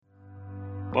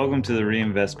Welcome to the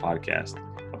Reinvest Podcast,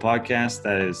 a podcast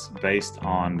that is based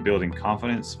on building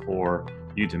confidence for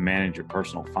you to manage your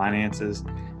personal finances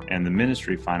and the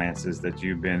ministry finances that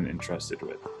you've been entrusted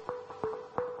with.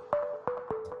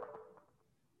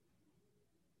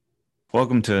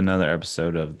 Welcome to another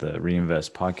episode of the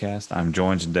Reinvest Podcast. I'm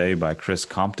joined today by Chris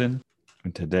Compton,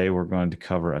 and today we're going to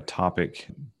cover a topic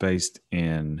based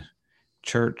in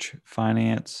church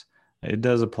finance. It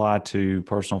does apply to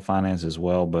personal finance as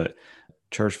well, but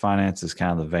church finance is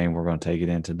kind of the vein we're going to take it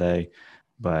in today.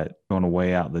 But we're going to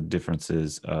weigh out the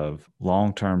differences of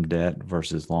long-term debt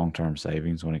versus long-term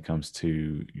savings when it comes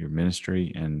to your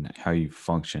ministry and how you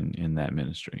function in that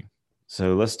ministry.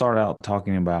 So let's start out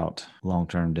talking about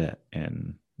long-term debt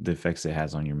and the effects it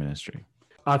has on your ministry.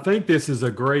 I think this is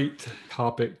a great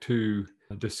topic to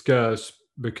discuss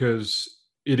because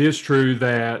it is true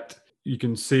that you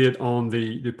can see it on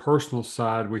the personal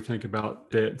side. We think about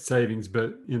debt savings,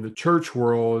 but in the church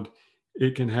world,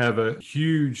 it can have a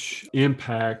huge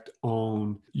impact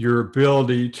on your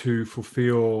ability to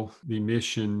fulfill the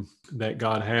mission that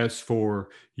God has for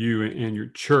you and your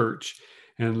church.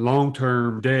 And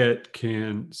long-term debt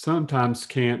sometimes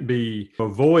can't be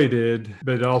avoided,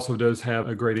 but it also does have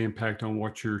a great impact on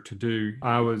what you're to do.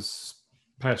 I was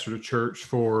pastored a church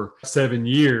for 7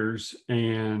 years,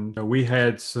 and we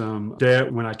had some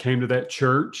debt when I came to that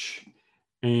church.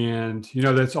 And,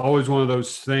 that's always one of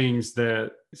those things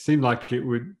that seemed like it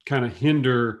would kind of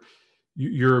hinder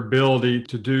your ability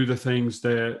to do the things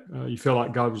that you feel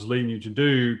like God was leading you to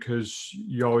do, because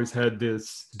you always had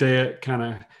this debt kind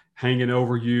of hanging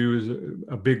over you as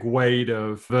a big weight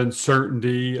of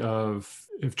uncertainty of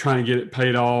trying to get it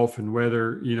paid off and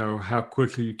whether, how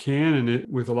quickly you can. And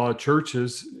with a lot of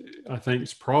churches, I think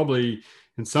it's probably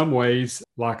in some ways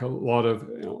like a lot of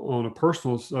on a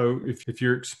personal. So if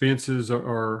your expenses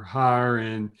are higher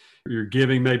and your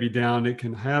giving may be down, it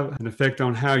can have an effect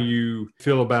on how you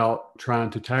feel about trying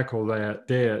to tackle that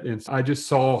debt. And I just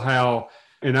saw how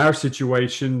in our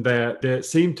situation that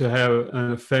seemed to have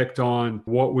an effect on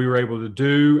what we were able to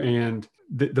do. And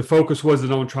the focus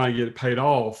wasn't on trying to get it paid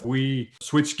off. We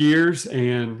switched gears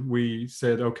and we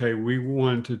said, okay, we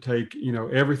wanted to take,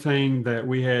 everything that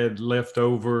we had left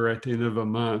over at the end of a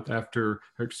month after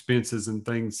expenses and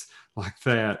things like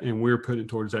that. And we're putting it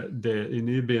towards that debt. And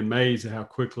you'd be amazed at how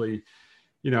quickly,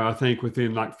 I think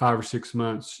within like 5 or 6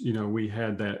 months, we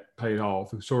had that paid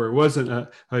off. So it wasn't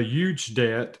a huge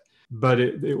debt, but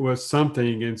it was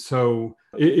something. And so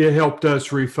it helped us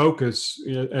refocus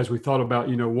as we thought about,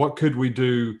 what could we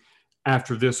do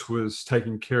after this was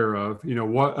taken care of?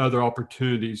 What other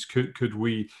opportunities could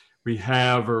we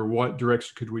have, or what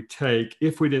direction could we take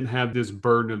if we didn't have this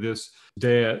burden of this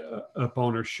debt up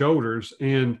on our shoulders?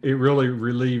 And it really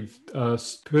relieved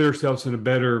us, put ourselves in a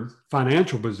better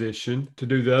financial position to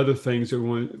do the other things that we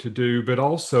wanted to do, but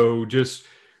also just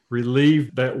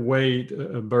relieve that weight,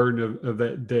 a burden of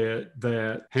that debt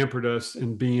that hampered us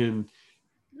in being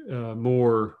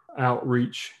more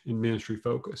outreach and ministry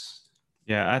focused.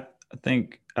 Yeah, I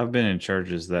think I've been in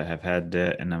churches that have had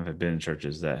debt, and I've been in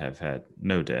churches that have had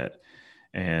no debt.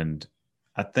 And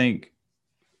I think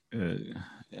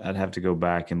I'd have to go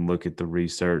back and look at the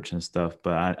research and stuff,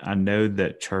 but I know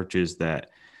that churches that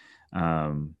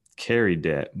carry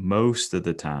debt, most of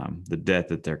the time, the debt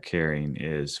that they're carrying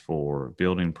is for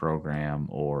building program,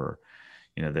 or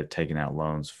they've taken out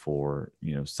loans for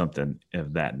something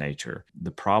of that nature.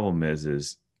 The problem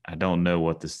is I don't know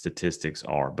what the statistics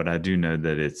are, but I do know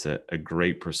that it's a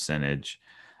great percentage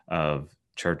of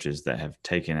churches that have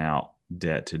taken out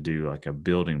debt to do like a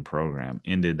building program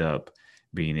ended up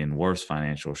being in worse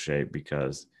financial shape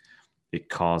because it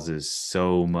causes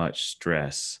so much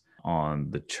stress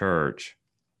on the church,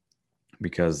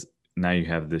 because now you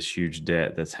have this huge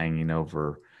debt that's hanging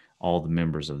over all the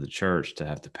members of the church to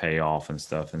have to pay off and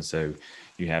stuff. And so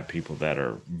you have people that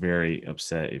are very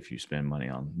upset if you spend money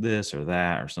on this or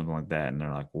that or something like that. And they're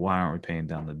like, why aren't we paying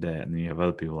down the debt? And then you have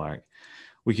other people like,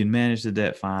 we can manage the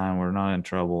debt fine, we're not in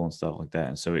trouble and stuff like that.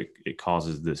 And so it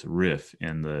causes this rift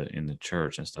in the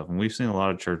church and stuff. And we've seen a lot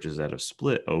of churches that have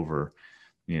split over,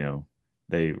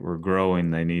 they were growing,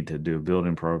 they need to do a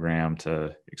building program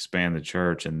to expand the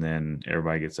church, and then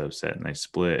everybody gets upset and they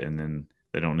split, and then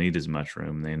they don't need as much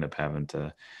room. They end up having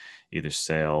to either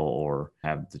sell or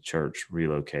have the church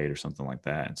relocate or something like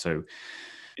that. And so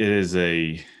it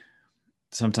is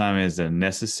sometimes it's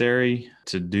necessary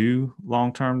to do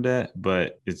long-term debt,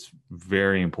 but it's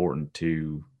very important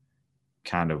to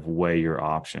kind of weigh your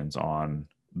options on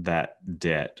that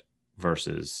debt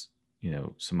versus,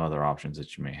 some other options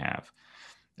that you may have.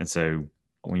 And so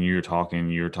when you were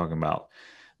talking about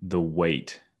the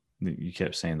weight, you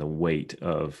kept saying the weight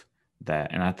of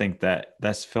that. And I think that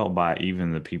that's felt by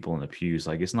even the people in the pews.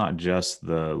 Like, it's not just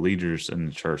the leaders in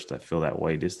the church that feel that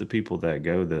weight, it's the people that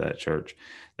go to that church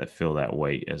that feel that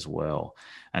weight as well.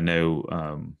 I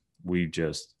know we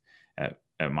just at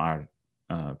my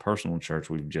personal church,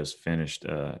 we've just finished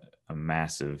a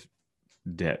massive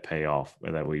debt payoff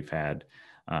that we've had,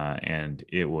 and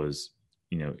it was,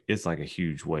 it's like a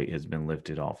huge weight has been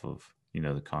lifted off of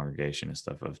the congregation and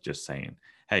stuff, of just saying,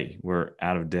 hey, we're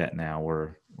out of debt now,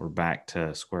 we're back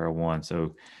to square one.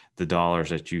 So the dollars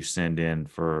that you send in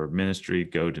for ministry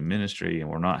go to ministry, and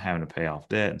we're not having to pay off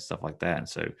debt and stuff like that. And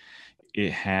so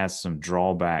it has some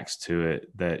drawbacks to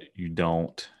it that you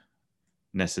don't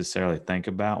necessarily think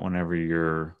about whenever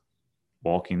you're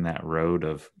walking that road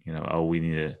of, oh, we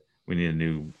need a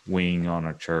new wing on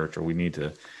our church, or we need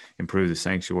to improve the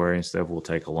sanctuary and stuff. We'll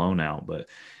take a loan out. But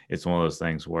it's one of those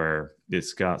things where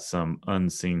it's got some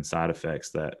unseen side effects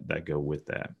that go with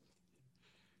that.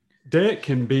 Debt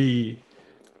can be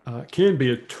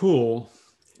a tool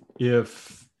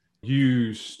if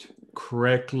used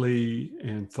correctly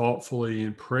and thoughtfully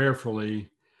and prayerfully,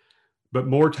 but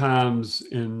more times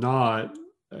than not,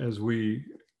 as we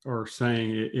are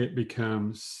saying, it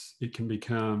can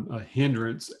become a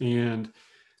hindrance. And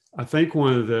I think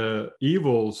one of the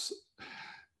evils,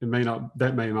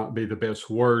 that may not be the best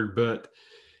word, but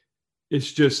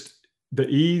it's just the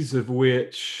ease of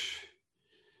which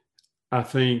I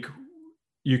think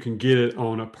you can get it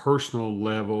on a personal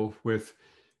level with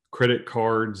credit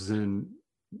cards and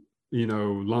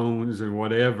loans and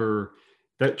whatever.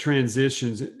 That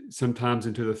transitions sometimes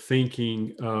into the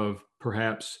thinking of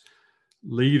perhaps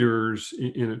leaders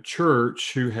in a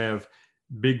church who have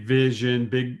big vision,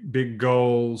 big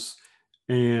goals,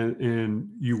 and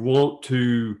you want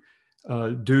to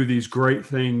do these great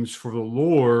things for the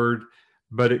Lord,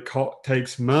 but it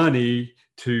takes money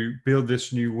to build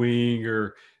this new wing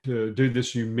or to do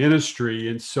this new ministry.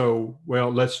 And so,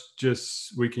 well,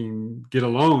 we can get a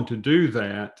loan to do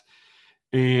that.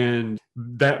 And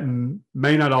that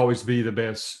may not always be the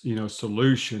best,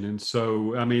 solution. And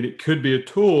so, I mean, it could be a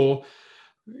tool,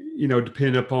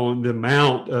 depending upon the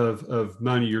amount of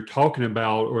money you're talking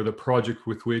about or the project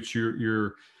with which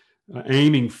you're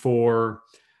aiming for.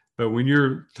 But when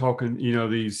you're talking,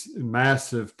 these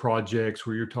massive projects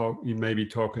where you may be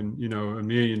talking, $1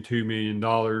 million, $2 million,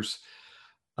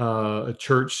 a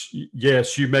church,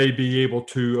 yes, you may be able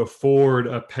to afford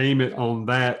a payment on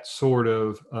that sort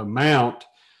of amount,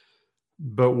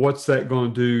 but what's that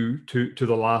going to do to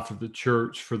the life of the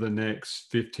church for the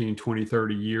next 15, 20,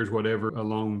 30 years, whatever a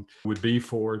loan would be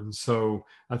for it? And so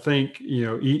I think,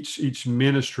 each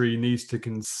ministry needs to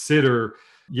consider,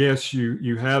 yes,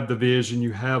 you have the vision,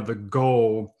 you have the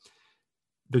goal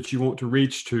that you want to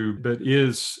reach to, but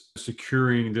is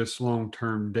securing this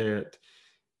long-term debt,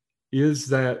 is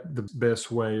that the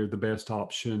best way or the best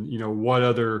option? What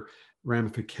other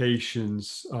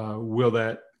ramifications will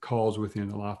that cause within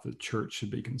the life of the church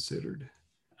should be considered?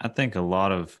 I think a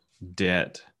lot of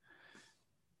debt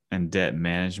and debt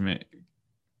management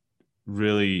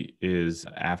really is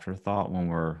afterthought when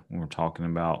we're talking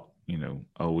about,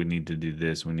 oh, we need to do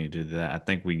this, we need to do that. I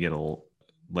think we get a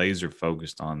laser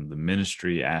focused on the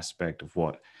ministry aspect of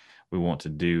what we want to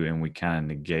do, and we kind of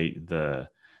negate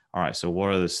all right, so what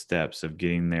are the steps of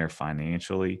getting there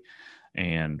financially,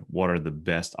 and what are the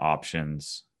best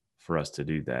options for us to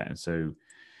do that? And so,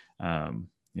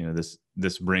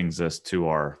 this brings us to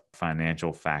our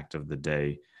financial fact of the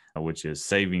day, which is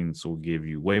savings will give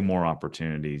you way more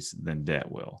opportunities than debt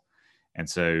will. And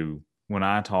so when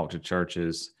I talk to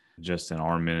churches just in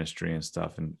our ministry and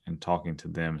stuff, and talking to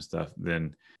them and stuff,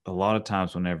 then a lot of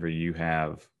times whenever you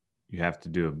have to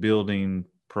do a building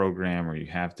program, or you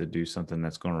have to do something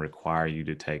that's going to require you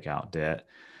to take out debt,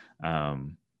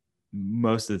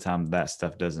 most of the time that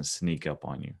stuff doesn't sneak up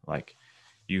on you. Like,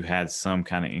 you had some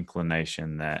kind of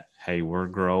inclination that, hey, we're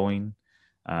growing.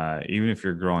 Even if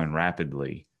you're growing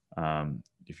rapidly,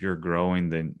 if you're growing,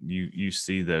 then you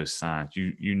see those signs.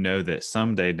 You know that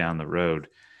someday down the road,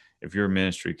 if your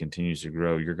ministry continues to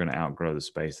grow, you're going to outgrow the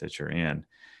space that you're in.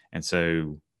 And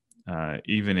so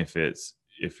even if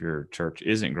your church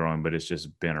isn't growing, but it's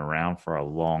just been around for a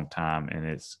long time and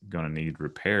it's going to need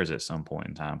repairs at some point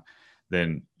in time,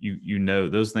 then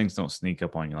those things don't sneak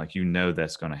up on you. Like,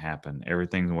 that's going to happen.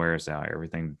 Everything wears out,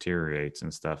 everything deteriorates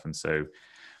and stuff. And so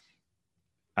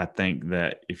I think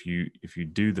that if you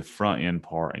do the front end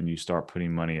part and you start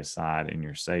putting money aside in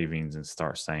your savings and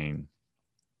start saying,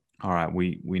 all right,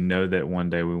 we know that one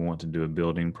day we want to do a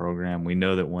building program. We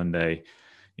know that one day,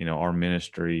 our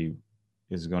ministry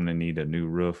is going to need a new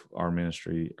roof. Our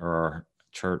ministry or our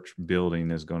church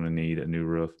building is going to need a new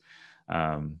roof.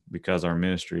 because our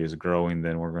ministry is growing,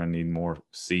 then we're going to need more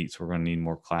seats. We're going to need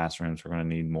more classrooms. We're going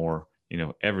to need more,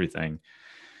 everything.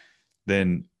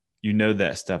 Then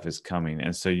that stuff is coming.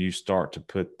 And so you start to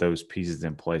put those pieces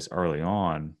in place early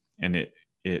on, and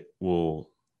it will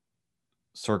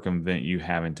circumvent you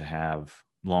having to have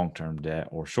long-term debt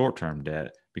or short-term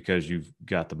debt because you've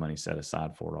got the money set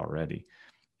aside for it already.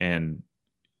 And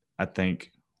I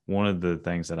think one of the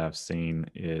things that I've seen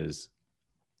is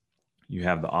you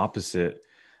have the opposite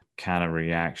kind of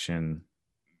reaction.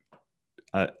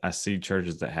 I see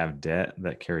churches that have debt,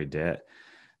 that carry debt,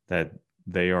 that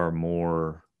they are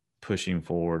more pushing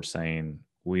forward saying,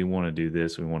 we want to do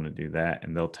this, we want to do that,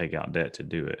 and they'll take out debt to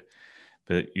do it.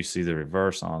 But you see the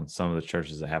reverse on some of the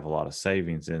churches that have a lot of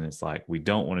savings, and it's like, we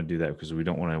don't want to do that because we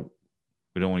don't want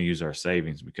to use our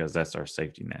savings because that's our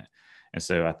safety net. And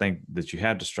so I think that you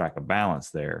have to strike a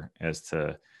balance there as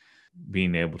to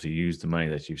being able to use the money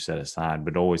that you've set aside,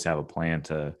 but always have a plan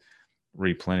to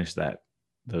replenish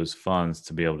those funds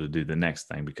to be able to do the next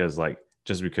thing. Because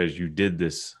just because you did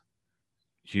this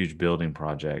huge building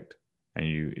project and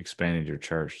you expanded your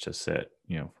church to set,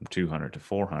 from 200 to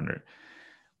 400,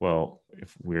 well,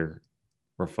 if we're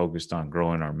focused on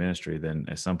growing our ministry, then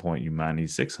at some point you might need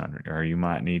 600, or you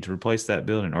might need to replace that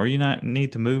building, or you might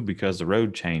need to move because the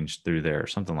road changed through there or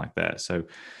something like that. So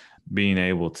being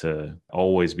able to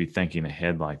always be thinking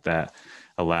ahead like that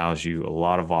allows you a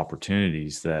lot of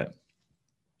opportunities that,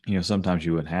 sometimes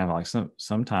you wouldn't have. Like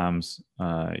sometimes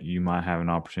you might have an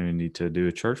opportunity to do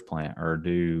a church plant or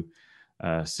do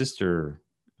a sister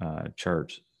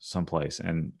church someplace.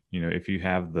 And, if you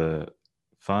have the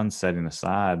funds setting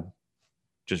aside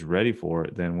just ready for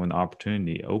it, then when the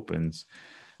opportunity opens,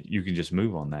 you can just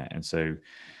move on that. And so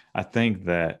I think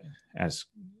that as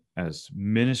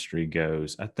ministry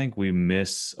goes, I think we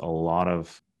miss a lot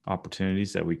of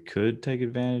opportunities that we could take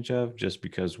advantage of just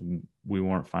because we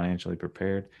weren't financially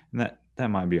prepared. And that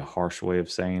might be a harsh way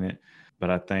of saying it, but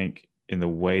I think in the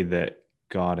way that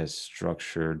God has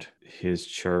structured his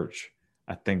church,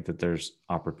 I think that there's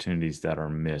opportunities that are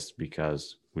missed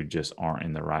because we just aren't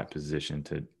in the right position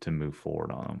to move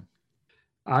forward on them.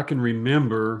 I can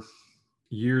remember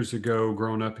years ago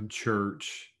growing up in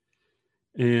church,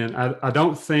 and I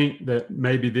don't think that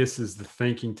maybe this is the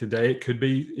thinking today. It could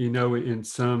be, in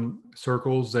some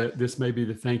circles that this may be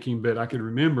the thinking, but I can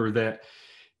remember that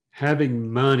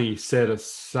having money set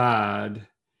aside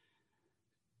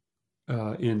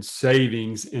in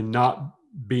savings and not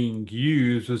being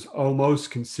used was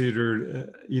almost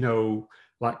considered,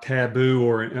 like taboo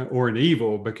or an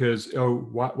evil, because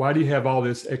why do you have all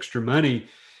this extra money,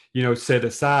 set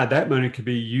aside? That money could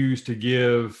be used to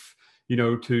give,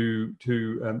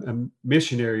 to a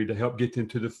missionary to help get them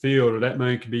to the field, or that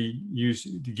money could be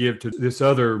used to give to this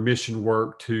other mission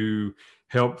work to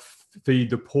help feed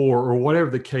the poor, or whatever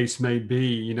the case may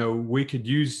be. We could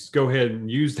go ahead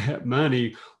and use that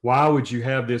money. Why would you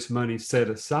have this money set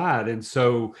aside? And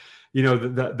so,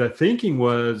 the thinking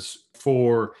was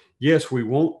for, yes, we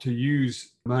want to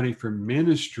use money for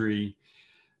ministry,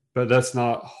 but let's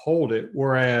not hold it.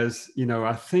 Whereas,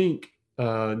 I think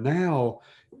now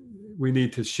we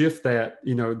need to shift that,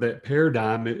 that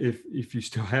paradigm, if you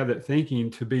still have that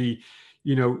thinking, to be,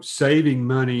 saving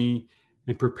money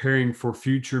and preparing for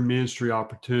future ministry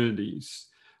opportunities.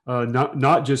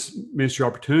 Not just ministry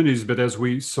opportunities, but as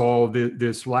we saw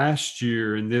this last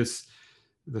year, and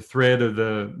the threat of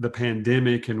the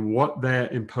pandemic and what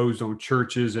that imposed on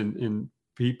churches and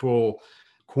people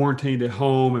quarantined at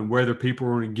home, and whether people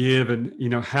were going to give,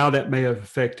 and how that may have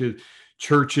affected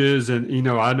churches. And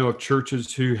I know of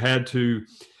churches who had to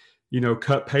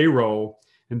cut payroll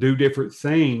and do different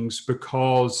things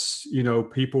because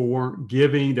people weren't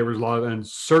giving. There was a lot of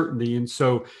uncertainty. And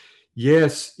so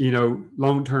yes,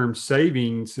 long-term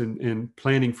savings and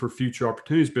planning for future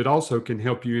opportunities, but also can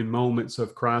help you in moments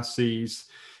of crises,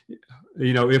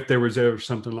 if there was ever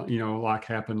something like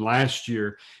happened last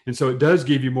year. And so it does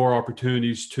give you more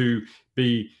opportunities to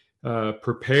be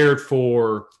prepared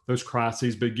for those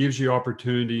crises, but it gives you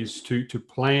opportunities to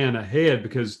plan ahead,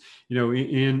 because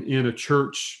in a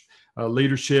church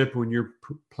leadership, when you're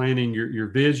planning your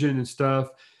vision and stuff,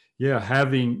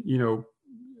 having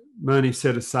money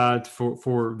set aside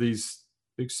for these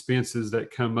expenses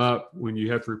that come up when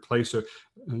you have to replace a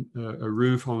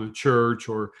roof on a church,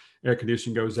 or air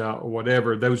conditioning goes out, or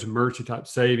whatever, those emergency type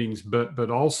savings, but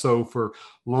also for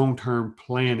long-term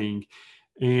planning.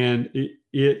 And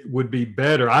it would be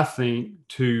better, I think,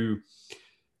 to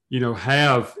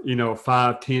have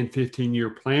 5, 10, 15-year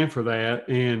plan for that,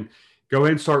 and go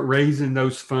ahead and start raising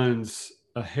those funds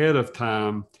ahead of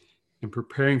time and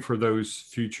preparing for those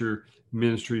future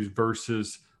ministries,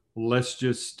 versus let's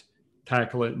just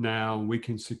tackle it now. We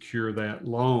can secure that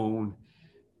loan,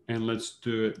 and let's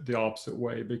do it the opposite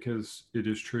way, because it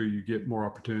is true, you get more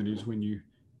opportunities when you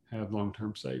have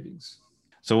long-term savings.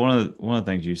 So one of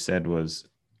the things you said was,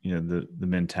 the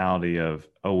mentality of,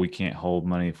 oh, we can't hold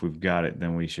money. If we've got it,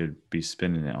 then we should be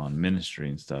spending it on ministry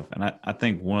and stuff. And I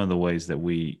think one of the ways that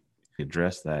we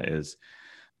address that is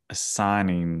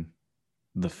assigning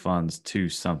the funds to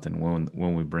something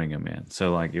when we bring them in.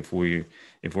 So like if we're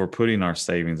putting our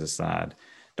savings aside,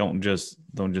 don't just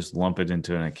lump it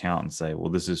into an account and say,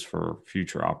 well, this is for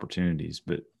future opportunities,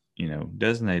 but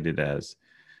designate it as,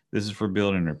 this is for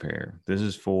building repair. This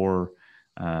is for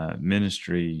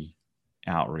ministry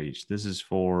outreach. This is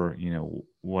for,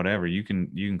 whatever. You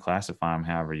can classify them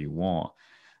however you want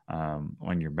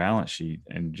on your balance sheet,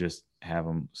 and just have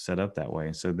them set up that way.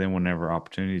 And so then whenever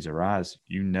opportunities arise,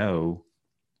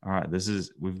 all right,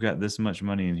 we've got this much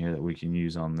money in here that we can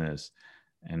use on this.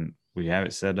 And we have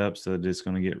it set up so that it's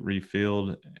going to get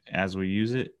refilled as we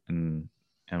use it, and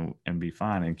be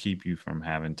fine, and keep you from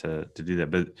having to do that.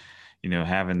 But,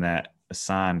 having that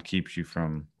assigned keeps you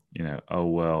from, oh,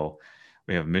 well,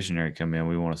 we have a missionary come in,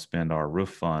 we want to spend our roof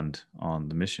fund on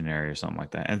the missionary or something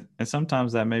like that. And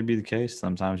sometimes that may be the case.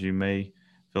 Sometimes you may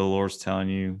feel the Lord's telling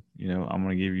you, I'm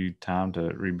going to give you time to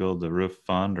rebuild the roof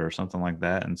fund or something like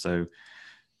that. And so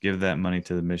give that money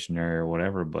to the missionary or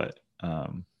whatever. But,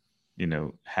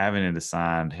 having it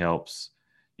assigned helps,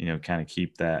 kind of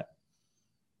keep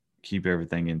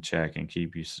everything in check, and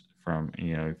keep you from,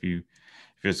 if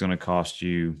it's going to cost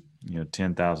you,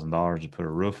 $10,000 to put a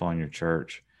roof on your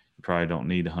church, you probably don't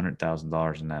need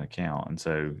 $100,000 in that account. And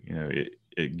so,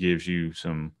 it gives you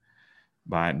some,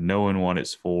 by knowing what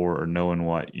it's for, or knowing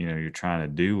what, you're trying to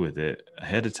do with it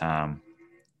ahead of time,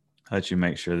 lets you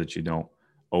make sure that you don't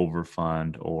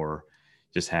overfund or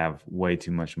just have way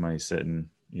too much money sitting,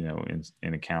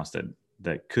 in accounts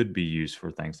that could be used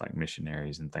for things like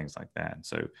missionaries and things like that. And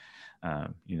so,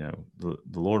 the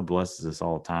Lord blesses us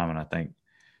all the time. And I think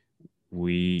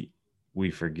we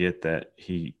forget that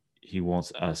he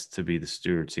wants us to be the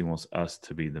stewards. He wants us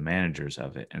to be the managers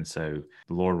of it. And so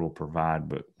the Lord will provide,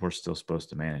 but we're still supposed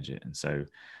to manage it. And so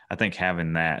I think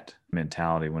having that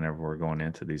mentality whenever we're going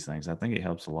into these things, I think it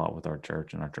helps a lot with our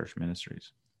church and our church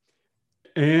ministries.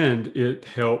 And it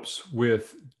helps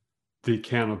with the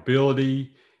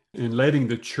accountability and letting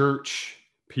the church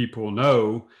people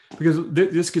know, because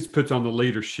this gets put on the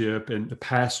leadership and the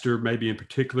pastor maybe in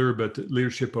particular, but the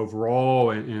leadership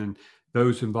overall, and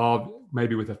those involved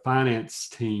maybe with a finance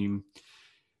team,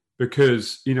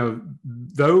 because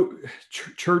though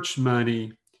church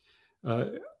money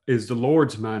is the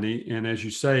Lord's money, and as you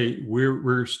say,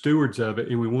 we're stewards of it,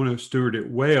 and we want to steward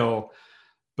it well.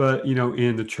 But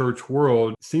in the church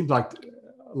world, it seems like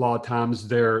a lot of times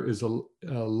there is a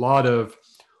lot of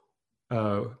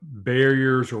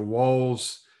barriers or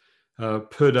walls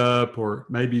put up, or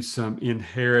maybe some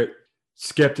inherent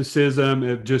skepticism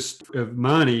of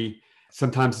money.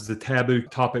 Sometimes it's a taboo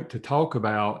topic to talk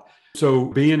about. So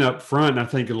being upfront, I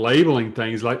think, labeling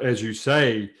things, like, as you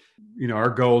say, our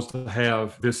goal is to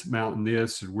have this amount in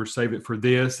this, and we're saving it for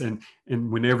this. And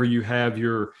whenever you have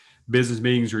your business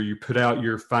meetings, or you put out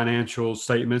your financial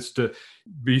statements, to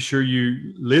be sure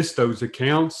you list those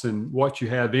accounts and what you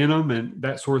have in them and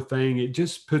that sort of thing. It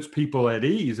just puts people at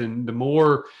ease. And the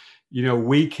more,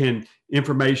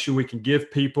 information we can give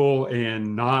people,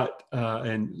 and not,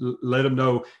 and let them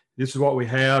know, this is what we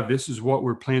have, this is what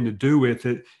we're planning to do with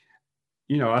it.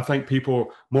 I think people are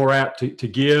more apt to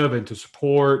give and to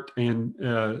support, and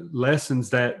lessens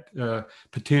that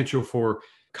potential for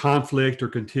conflict or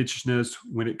contentiousness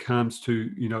when it comes to,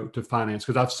 to finance.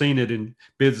 Because I've seen it in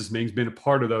business meetings, been a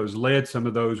part of those, led some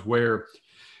of those where,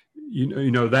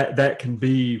 that can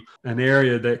be an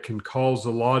area that can cause a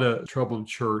lot of trouble in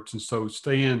church. And so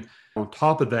staying on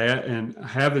top of that, and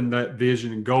having that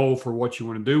vision and goal for what you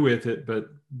want to do with it, but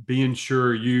being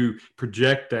sure you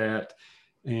project that,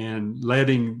 and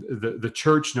letting the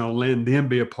church know, letting them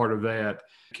be a part of that,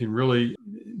 can really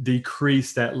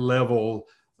decrease that level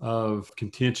of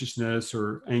contentiousness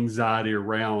or anxiety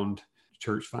around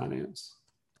church finance.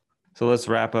 So let's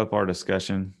wrap up our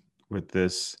discussion with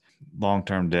this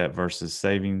long-term debt versus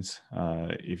savings.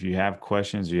 If you have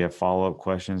questions, you have follow-up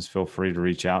questions, feel free to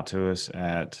reach out to us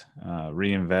at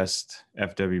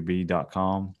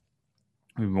reinvestfwb.com.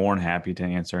 We'd be more than happy to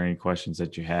answer any questions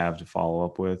that you have to follow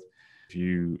up with. If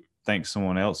you think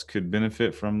someone else could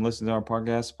benefit from listening to our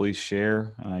podcast, please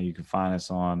share. You can find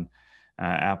us on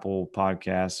Apple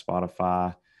Podcasts,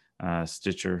 Spotify,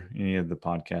 Stitcher, any of the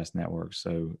podcast networks.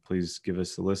 So please give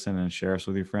us a listen and share us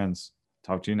with your friends.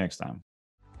 Talk to you next time.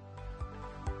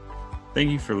 Thank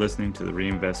you for listening to the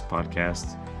Reinvest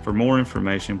podcast. For more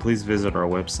information, please visit our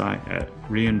website at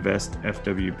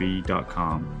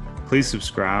reinvestfwb.com. Please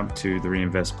subscribe to the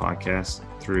Reinvest podcast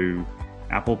through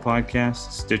Apple Podcasts,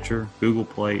 Stitcher, Google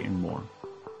Play, and more.